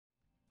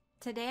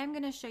Today I'm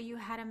going to show you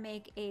how to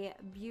make a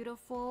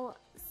beautiful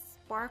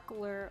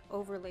sparkler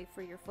overlay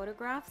for your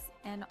photographs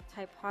and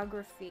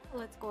typography.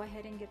 Let's go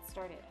ahead and get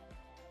started.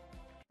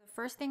 The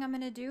first thing I'm going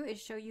to do is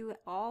show you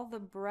all the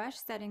brush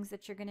settings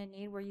that you're going to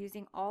need. We're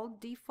using all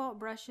default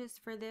brushes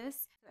for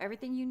this.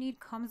 Everything you need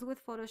comes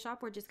with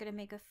Photoshop. We're just going to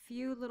make a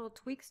few little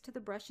tweaks to the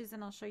brushes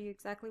and I'll show you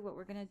exactly what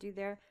we're going to do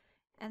there.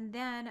 And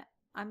then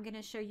I'm going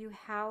to show you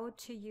how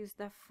to use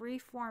the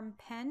freeform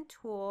pen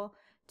tool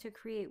to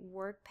create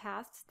work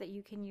paths that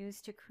you can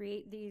use to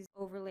create these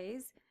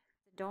overlays.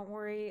 Don't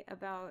worry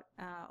about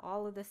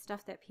all of the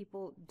stuff that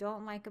people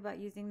don't like about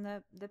using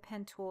the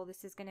pen tool.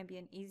 This is going to be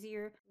an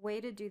easier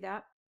way to do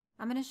that.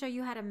 I'm going to show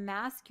you how to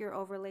mask your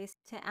overlays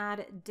to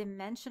add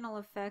dimensional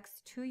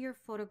effects to your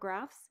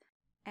photographs.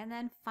 And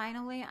then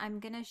finally, I'm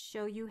going to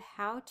show you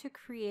how to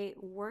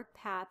create work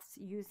paths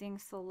using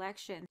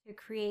selection to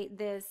create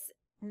this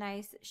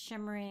nice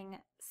shimmering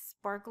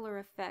sparkler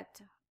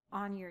effect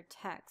on your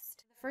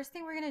text. The first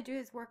thing we're going to do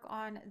is work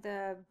on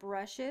the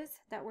brushes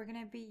that we're going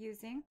to be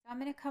using. I'm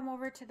going to come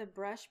over to the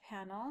brush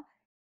panel,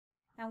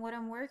 and what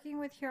I'm working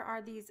with here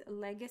are these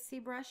legacy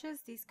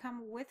brushes. These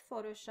come with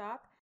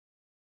Photoshop.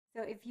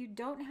 So if you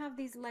don't have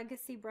these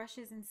legacy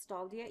brushes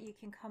installed yet, you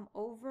can come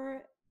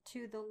over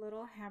to the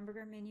little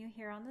hamburger menu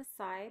here on the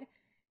side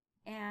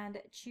and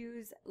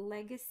choose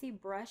legacy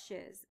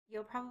brushes.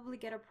 You'll probably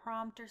get a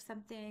prompt or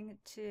something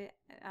to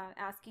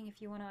asking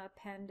if you want to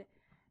append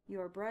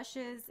your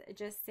brushes.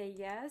 Just say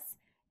yes,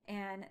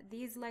 and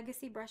these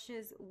legacy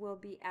brushes will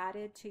be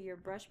added to your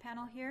brush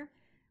panel here.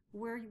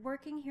 We're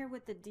working here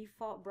with the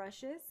default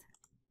brushes.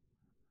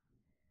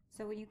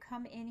 So when you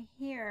come in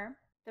here,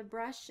 the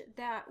brush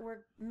that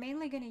we're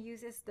mainly going to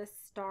use is the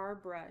star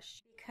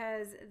brush,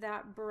 because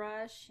that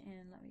brush,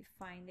 and let me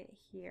find it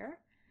here,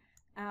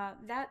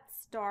 that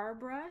star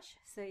brush,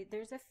 so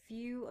there's a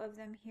few of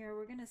them here.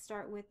 We're going to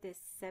start with this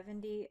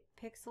 70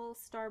 pixel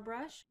star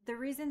brush. The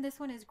reason this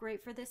one is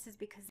great for this is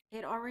because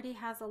it already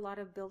has a lot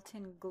of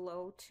built-in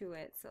glow to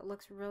it, so it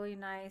looks really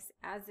nice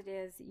as it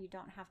is. You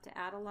don't have to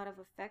add a lot of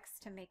effects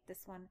to make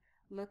this one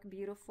look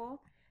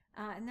beautiful.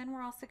 And then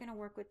we're also going to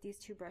work with these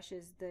two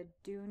brushes, the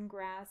dune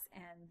grass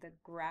and the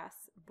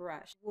grass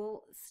brush.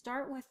 We'll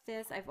start with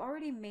this. I've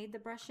already made the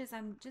brushes.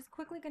 I'm just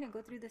quickly going to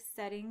go through the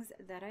settings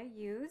that I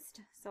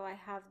used. So I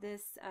have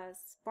this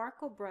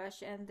sparkle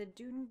brush, and the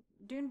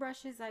dune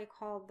brushes I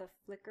call the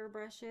flicker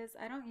brushes.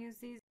 I don't use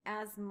these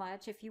as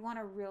much. If you want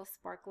a real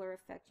sparkler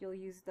effect, you'll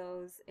use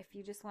those. If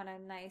you just want a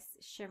nice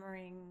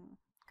shimmering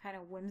kind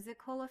of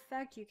whimsical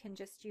effect, you can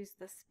just use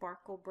the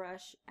sparkle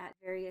brush at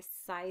various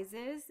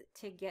sizes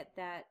to get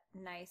that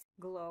nice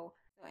glow.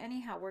 So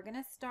anyhow, we're going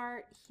to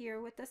start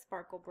here with the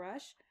sparkle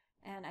brush,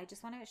 and I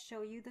just want to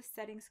show you the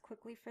settings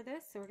quickly for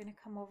this. So we're going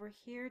to come over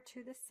here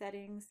to the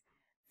settings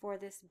for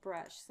this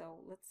brush. So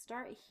let's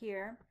start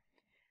here.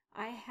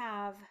 I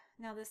have,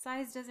 now the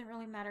size doesn't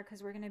really matter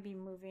because we're going to be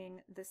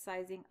moving the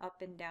sizing up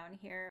and down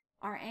here.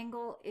 Our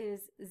angle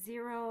is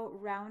 0,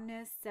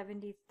 roundness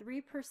 73%,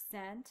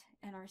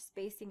 and our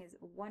spacing is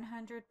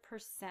 100%.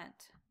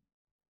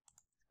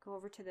 Go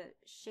over to the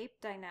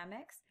shape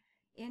dynamics.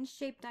 In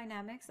shape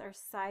dynamics, our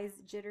size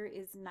jitter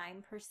is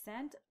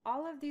 9%.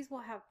 All of these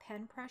will have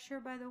pen pressure,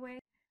 by the way.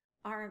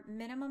 Our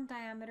minimum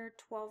diameter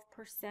 12%,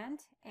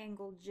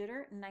 angle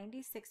jitter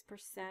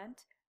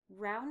 96%,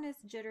 roundness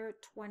jitter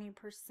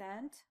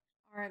 20%.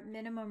 Our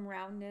minimum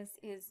roundness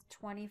is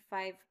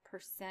 25%.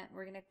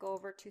 We're going to go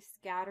over to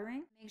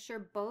scattering. Make sure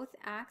both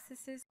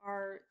axes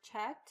are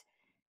checked,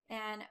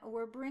 and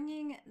we're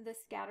bringing the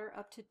scatter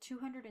up to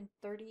 238%.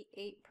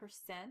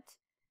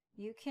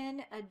 You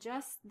can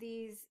adjust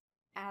these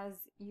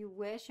as you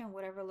wish and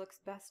whatever looks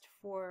best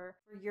for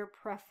your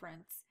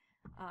preference.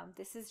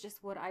 This is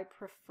just what I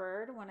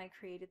preferred when I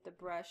created the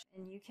brush,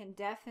 and you can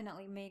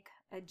definitely make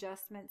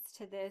adjustments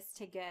to this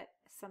to get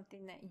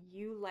something that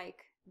you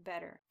like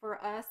better.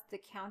 For us, the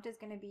count is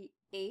going to be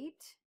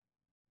 8,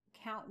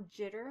 count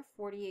jitter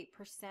 48%,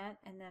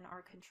 and then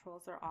our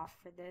controls are off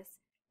for this.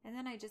 And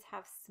then I just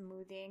have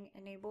smoothing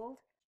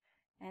enabled.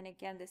 And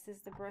again, this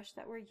is the brush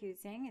that we're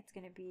using. It's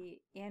going to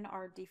be in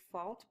our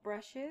default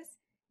brushes.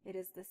 It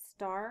is the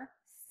star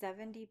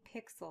 70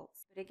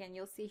 pixels. But again,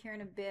 you'll see here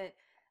in a bit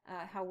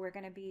how we're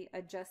going to be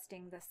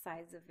adjusting the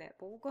size of it.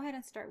 But we'll go ahead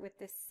and start with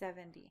this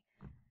 70.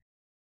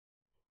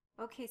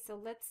 Okay, so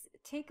let's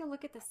take a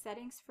look at the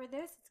settings for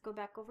this. Let's go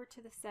back over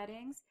to the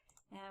settings,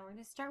 and we're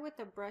going to start with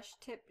the brush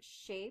tip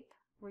shape.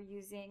 We're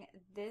using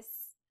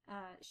this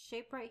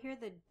shape right here,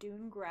 the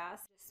dune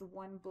grass, just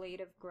one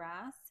blade of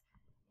grass.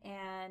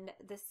 And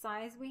the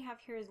size we have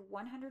here is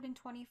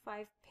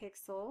 125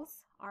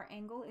 pixels. Our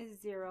angle is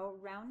 0,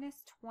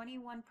 roundness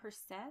 21%,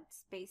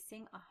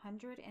 spacing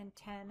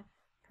 110%.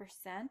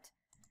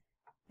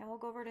 And we'll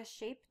go over to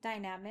shape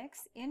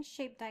dynamics. In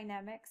shape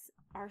dynamics,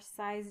 our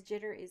size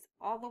jitter is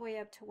all the way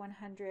up to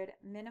 100,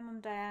 minimum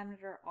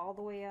diameter all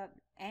the way up,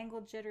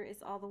 angle jitter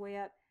is all the way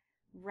up,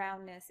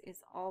 roundness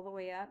is all the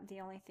way up. The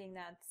only thing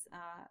that's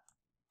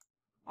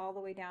all the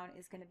way down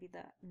is going to be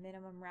the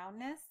minimum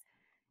roundness.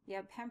 You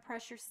have pen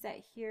pressure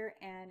set here,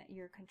 and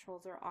your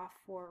controls are off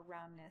for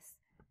roundness.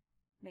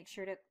 Make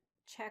sure to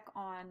check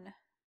on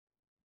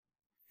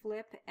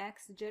flip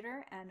X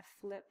jitter and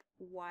flip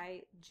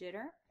Y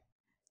jitter.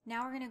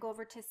 Now we're going to go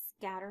over to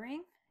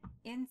scattering.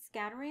 In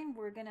scattering,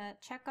 we're going to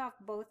check off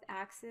both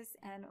axes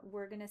and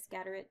we're going to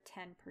scatter it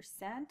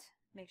 10%.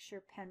 Make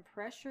sure pen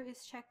pressure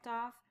is checked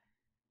off.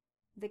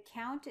 The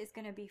count is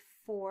going to be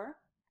 4.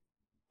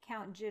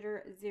 Count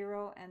jitter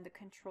 0, and the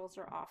controls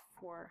are off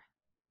for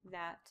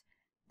that.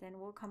 Then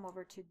we'll come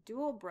over to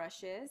dual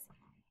brushes.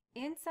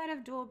 Inside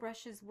of dual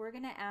brushes, we're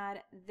going to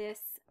add this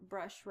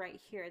brush right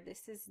here.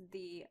 This is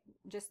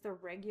just the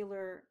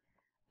regular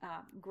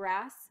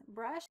grass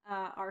brush.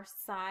 Our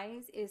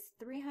size is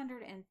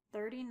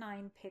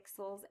 339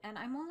 pixels, and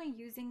I'm only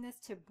using this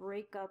to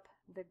break up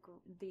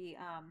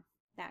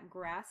that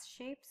grass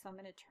shape. So I'm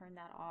going to turn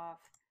that off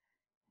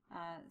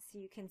so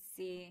you can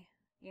see.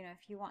 You know,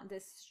 if you want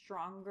this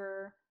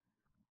stronger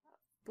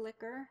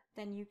flicker,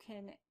 then you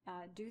can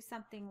do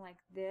something like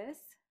this.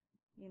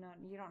 You know,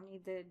 you don't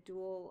need the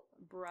dual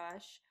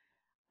brush,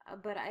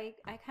 but I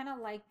kind of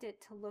liked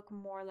it to look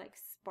more like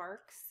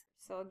sparks.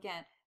 So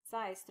again,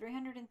 size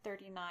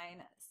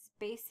 339,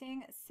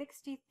 spacing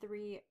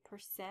 63%,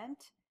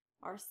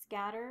 our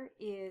scatter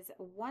is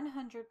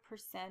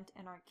 100%,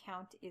 and our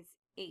count is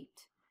 8.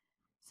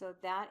 So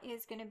that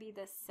is going to be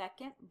the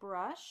second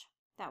brush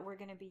that we're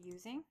going to be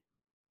using.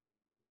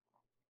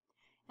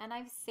 And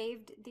I've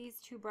saved these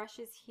 2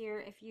 brushes here.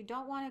 If you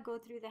don't want to go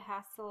through the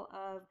hassle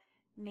of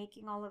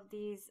making all of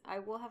these, I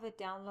will have a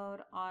download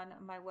on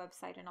my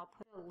website, and I'll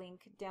put a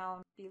link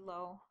down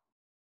below.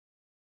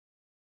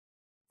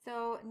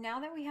 So now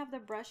that we have the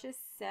brushes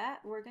set,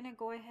 we're going to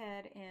go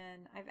ahead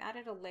and I've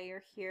added a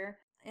layer here,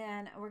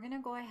 and we're going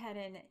to go ahead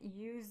and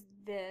use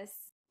this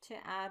to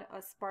add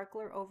a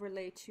sparkler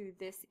overlay to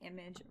this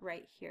image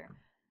right here.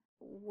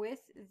 With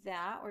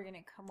that, we're going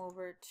to come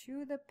over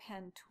to the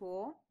pen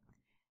tool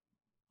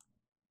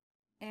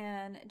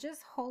and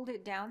just hold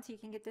it down so you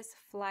can get this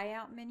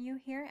flyout menu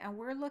here, and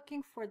we're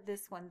looking for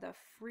this one, the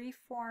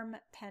freeform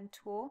pen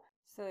tool.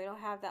 So it'll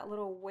have that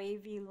little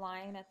wavy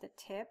line at the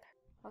tip.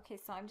 Okay,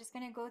 so I'm just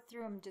going to go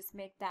through and just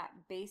make that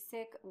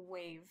basic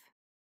wave.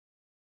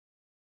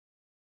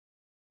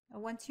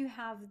 And once you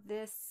have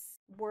this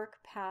work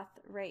path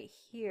right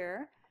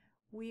here,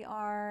 we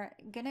are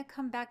going to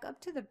come back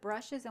up to the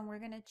brushes and we're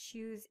going to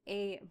choose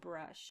a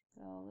brush.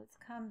 So let's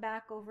come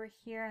back over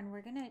here and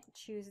we're going to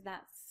choose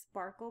that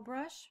sparkle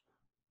brush.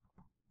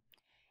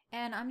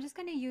 And I'm just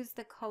going to use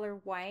the color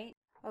white.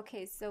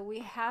 Okay, so we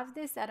have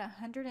this at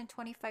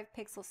 125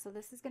 pixels. So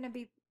this is going to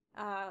be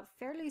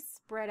fairly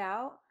spread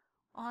out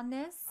on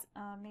this.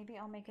 Maybe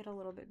I'll make it a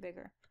little bit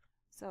bigger.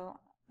 So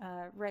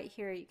right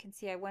here you can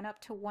see I went up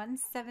to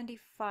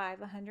 175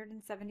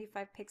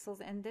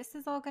 pixels, and this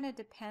is all going to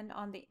depend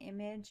on the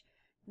image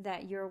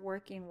that you're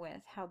working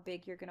with, how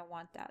big you're going to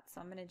want that.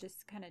 So I'm going to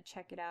just kind of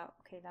check it out.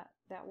 Okay,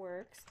 that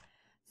works.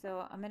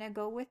 So I'm going to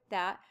go with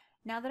that.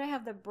 Now that I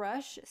have the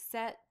brush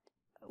set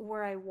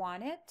where I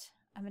want it,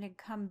 I'm going to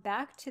come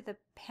back to the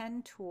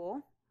pen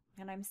tool,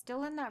 and I'm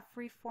still in that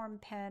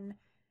freeform pen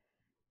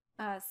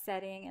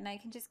setting, and I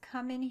can just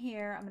come in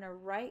here. I'm going to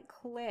right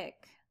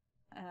click,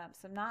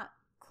 so I'm not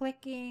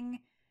clicking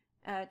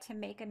to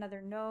make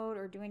another node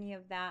or do any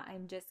of that.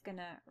 I'm just going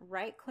to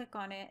right click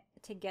on it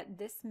to get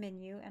this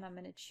menu, and I'm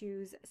going to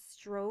choose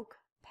stroke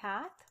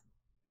path.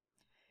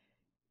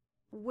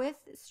 With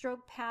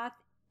stroke path,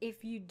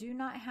 if you do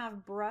not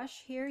have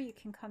brush here, you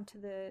can come to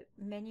the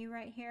menu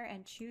right here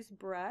and choose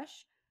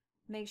brush.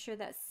 Make sure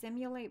that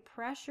simulate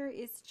pressure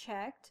is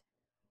checked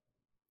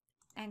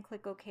and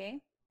click OK.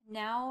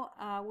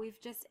 Now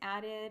we've just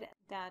added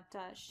that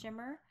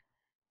shimmer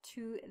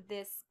to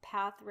this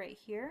path right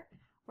here.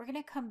 We're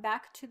going to come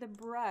back to the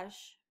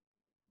brush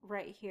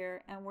right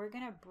here and we're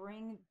going to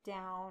bring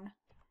down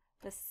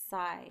the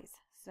size.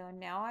 So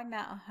now I'm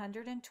at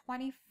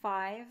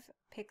 125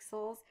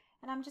 pixels,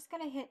 and I'm just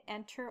going to hit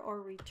enter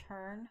or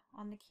return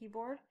on the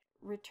keyboard.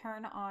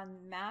 Return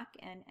on Mac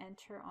and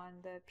enter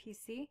on the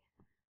PC.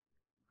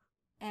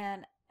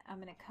 And I'm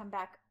going to come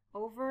back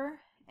over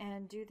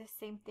and do the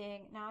same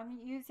thing. Now I'm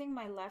using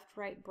my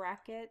left-right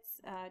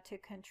brackets to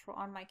control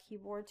on my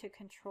keyboard to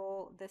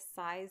control the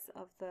size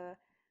of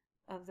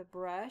the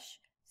brush.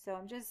 So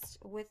I'm just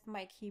with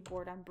my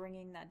keyboard, I'm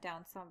bringing that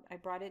down. So I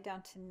brought it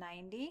down to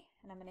 90,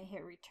 and I'm going to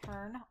hit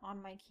return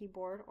on my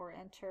keyboard or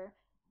enter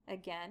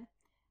again.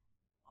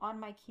 On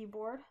my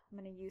keyboard, I'm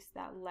going to use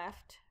that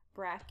left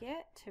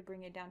bracket to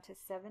bring it down to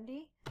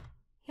 70.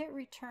 Hit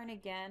return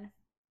again.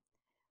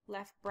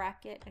 Left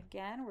bracket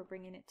again, we're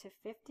bringing it to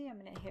 50. I'm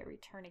going to hit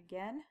return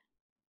again.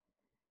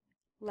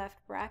 Left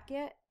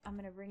bracket, I'm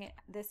going to bring it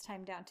this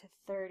time down to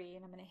 30,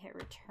 and I'm going to hit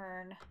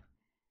return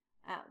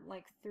at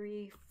like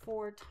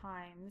 3-4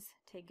 times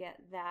to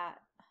get that,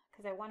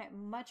 because I want it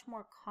much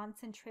more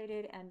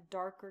concentrated and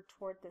darker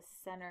toward the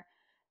center.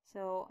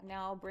 So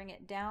now I'll bring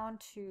it down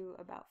to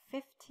about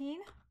 15,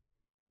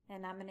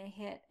 and I'm going to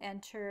hit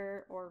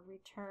enter or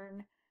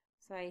return.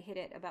 So I hit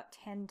it about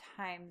 10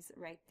 times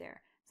right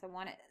there. So I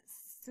want it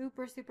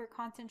super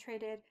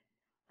concentrated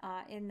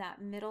in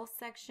that middle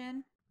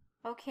section.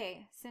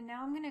 Okay, so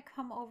now I'm going to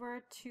come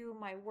over to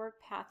my work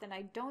path, and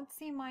I don't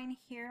see mine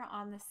here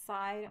on the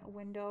side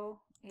window.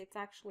 It's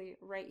actually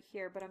right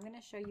here, but I'm going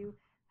to show you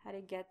how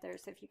to get there.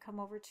 So if you come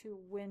over to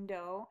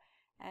window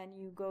and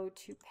you go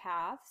to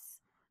paths,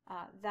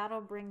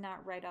 that'll bring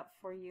that right up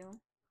for you,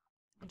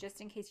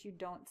 just in case you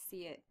don't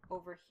see it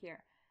over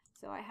here.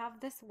 So I have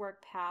this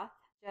work path.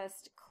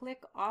 Just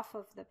click off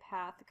of the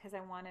path because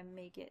I want to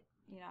make it,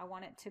 I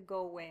want it to go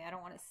away. I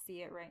don't want to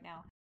see it right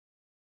now.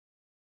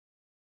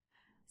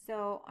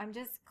 So I'm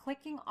just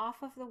clicking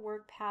off of the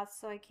work path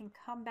so I can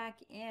come back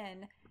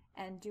in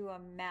and do a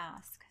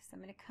mask. So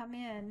I'm going to come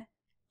in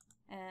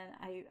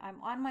and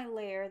I'm on my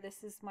layer.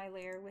 This is my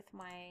layer with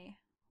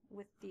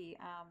the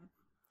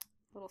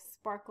little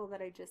sparkle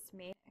that I just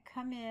made. I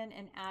come in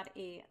and add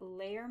a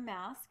layer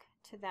mask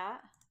to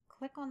that.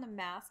 Click on the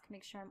mask,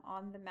 make sure I'm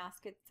on the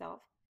mask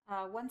itself.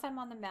 Once I'm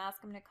on the mask,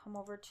 I'm going to come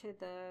over to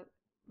the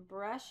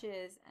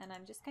brushes, and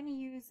I'm just going to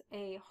use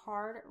a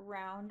hard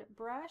round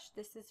brush.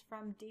 This is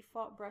from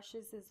Default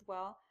Brushes as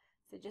well,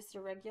 so just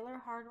a regular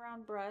hard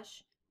round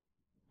brush.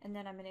 And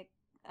then I'm going to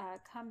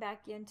come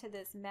back into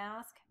this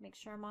mask, make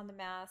sure I'm on the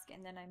mask,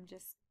 and then I'm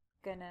just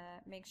gonna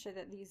make sure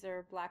that these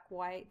are black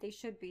white. They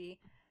should be,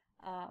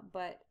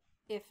 but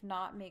if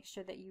not, make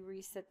sure that you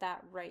reset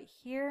that right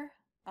here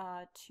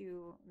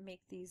to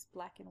make these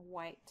black and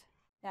white.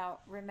 Now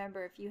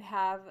remember, if you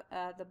have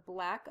the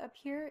black up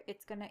here,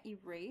 it's going to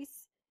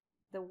erase.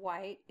 The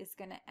white is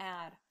going to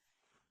add.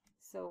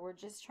 So we're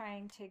just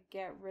trying to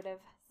get rid of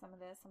some of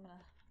this. I'm going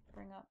to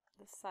bring up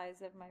the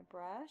size of my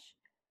brush.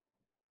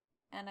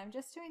 And I'm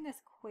just doing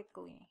this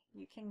quickly.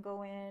 You can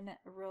go in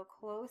real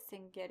close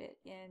and get it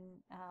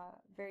in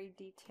very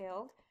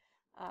detailed.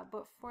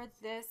 But for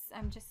this,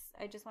 I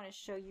just want to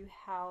show you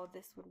how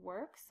this would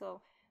work.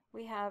 So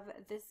we have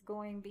this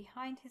going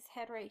behind his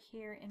head right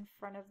here in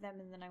front of them,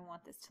 and then I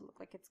want this to look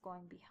like it's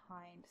going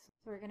behind. So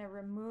we're going to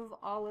remove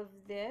all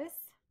of this.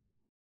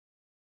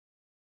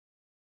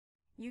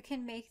 You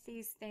can make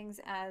these things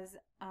as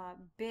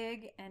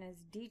big and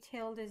as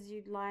detailed as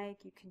you'd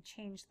like. You can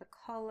change the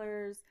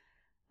colors,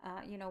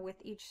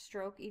 with each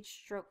stroke.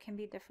 Each stroke can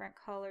be different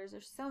colors.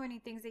 There's so many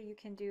things that you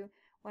can do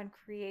when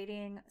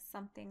creating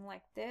something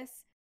like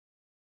this.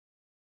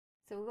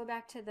 So we'll go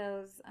back to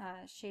those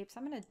shapes.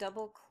 I'm going to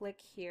double click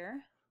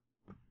here,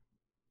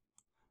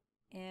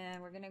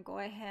 and we're going to go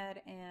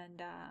ahead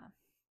and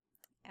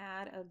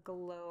add a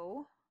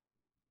glow.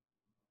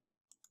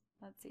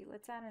 Let's see,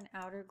 let's add an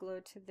outer glow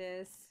to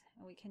this,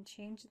 and we can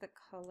change the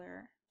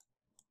color.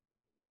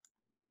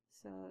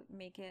 So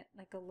make it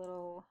like a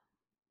little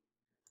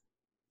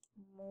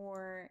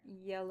more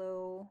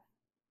yellow,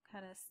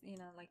 kind of,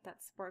 like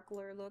that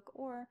sparkler look,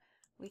 or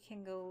we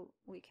can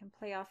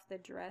play off the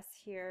dress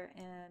here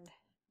and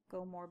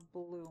go more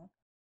blue.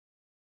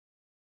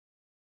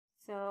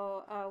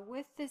 So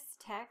with this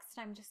text,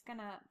 I'm just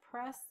gonna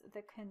press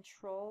the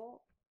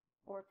Control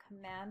or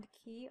Command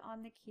key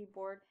on the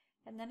keyboard,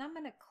 and then I'm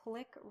gonna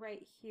click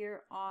right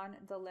here on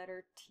the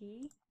letter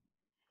T,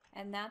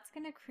 and that's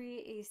gonna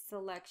create a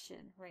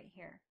selection right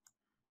here.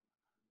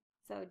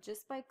 So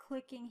just by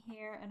clicking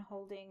here and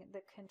holding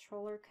the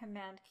Control or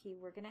Command key,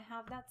 we're going to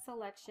have that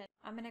selection.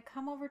 I'm going to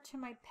come over to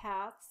my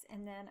paths,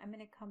 and then I'm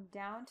going to come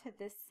down to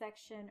this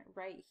section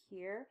right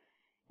here,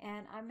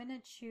 and I'm going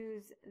to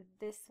choose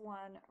this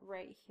one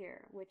right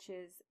here, which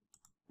is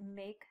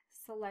make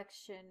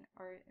selection,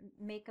 or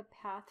make a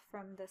path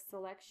from the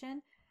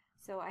selection.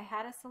 So I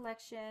had a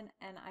selection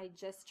and I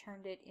just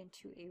turned it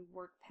into a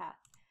work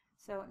path.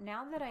 So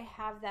now that I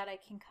have that, I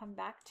can come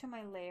back to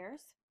my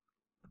layers.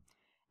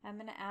 I'm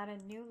going to add a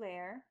new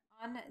layer.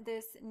 On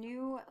this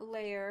new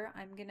layer,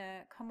 I'm going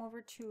to come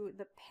over to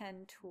the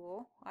pen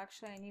tool.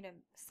 Actually, I need to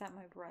set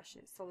my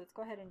brushes, so let's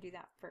go ahead and do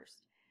that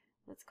first.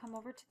 Let's come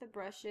over to the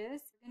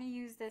brushes. I'm going to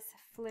use this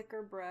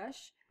flicker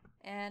brush,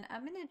 and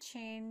I'm going to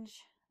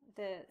change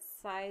the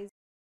size.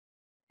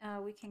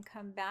 We can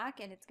come back,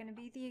 and it's going to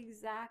be the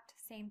exact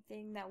same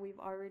thing that we've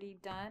already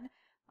done,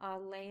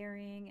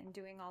 layering and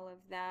doing all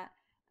of that.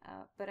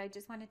 But I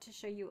just wanted to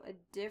show you a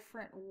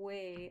different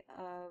way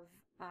of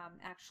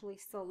actually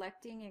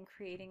selecting and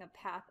creating a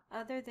path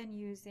other than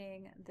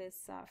using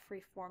this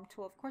freeform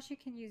tool. Of course, you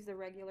can use the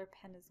regular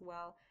pen as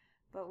well,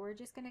 but we're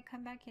just going to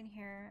come back in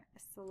here,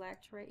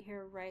 select right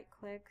here, right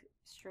click,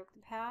 stroke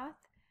the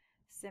path,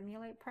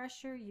 simulate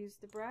pressure, use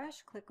the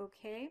brush, click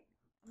OK.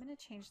 I'm going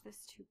to change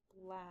this to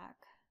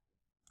black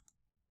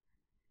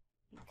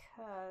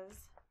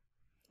because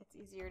it's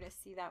easier to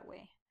see that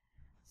way.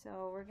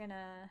 So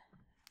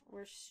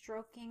we're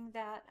stroking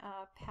that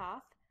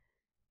path.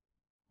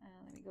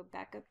 Let me go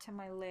back up to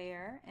my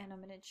layer, and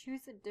I'm going to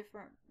choose the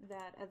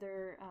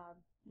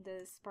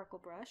sparkle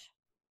brush.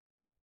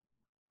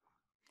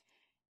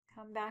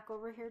 Come back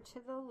over here to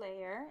the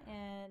layer,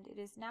 and it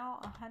is now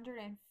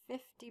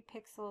 150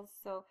 pixels,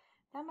 so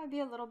that might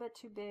be a little bit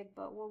too big,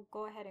 but we'll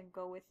go ahead and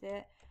go with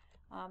it.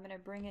 I'm going to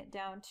bring it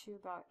down to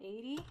about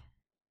 80.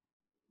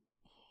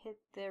 Hit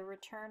the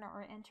return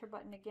or enter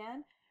button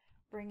again.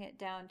 Bring it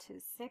down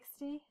to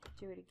 60.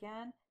 Do it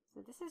again.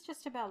 So this is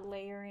just about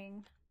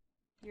layering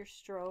your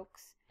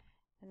strokes,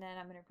 and then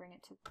I'm going to bring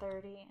it to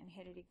 30 and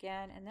hit it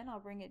again, and then I'll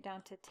bring it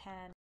down to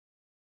 10,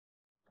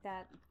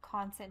 that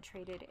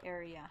concentrated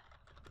area.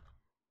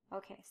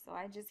 Okay, so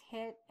I just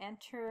hit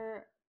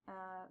enter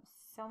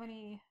so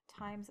many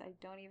times I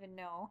don't even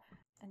know,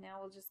 and now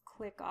we'll just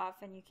click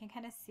off, and you can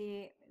kind of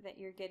see that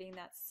you're getting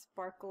that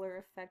sparkler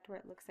effect where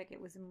it looks like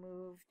it was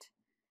moved,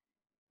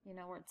 you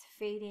know, where it's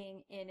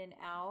fading in and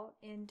out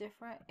in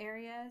different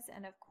areas.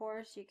 And of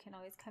course you can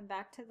always come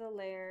back to the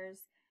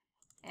layers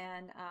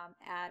and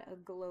add a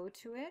glow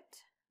to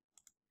it.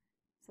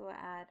 So we'll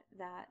add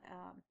that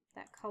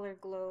that color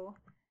glow.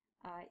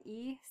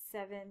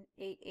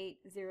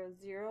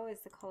 E78800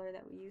 is the color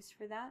that we used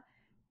for that,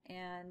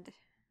 and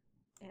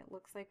it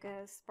looks like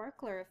a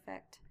sparkler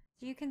effect.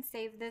 So you can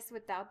save this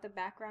without the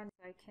background.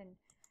 I can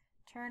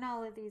turn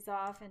all of these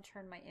off and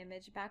turn my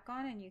image back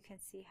on, and you can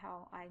see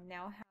how I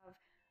now have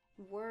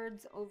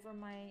words over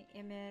my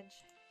image.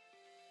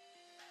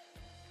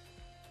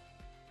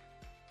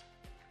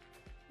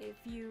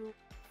 If you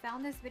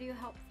found this video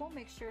helpful,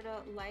 make sure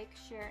to like,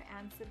 share,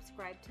 and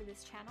subscribe to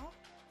this channel.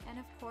 And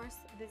of course,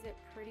 visit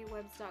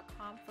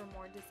PrettyWebz.com for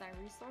more design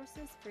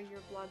resources for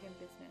your blog and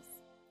business.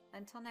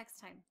 Until next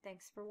time,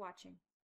 thanks for watching.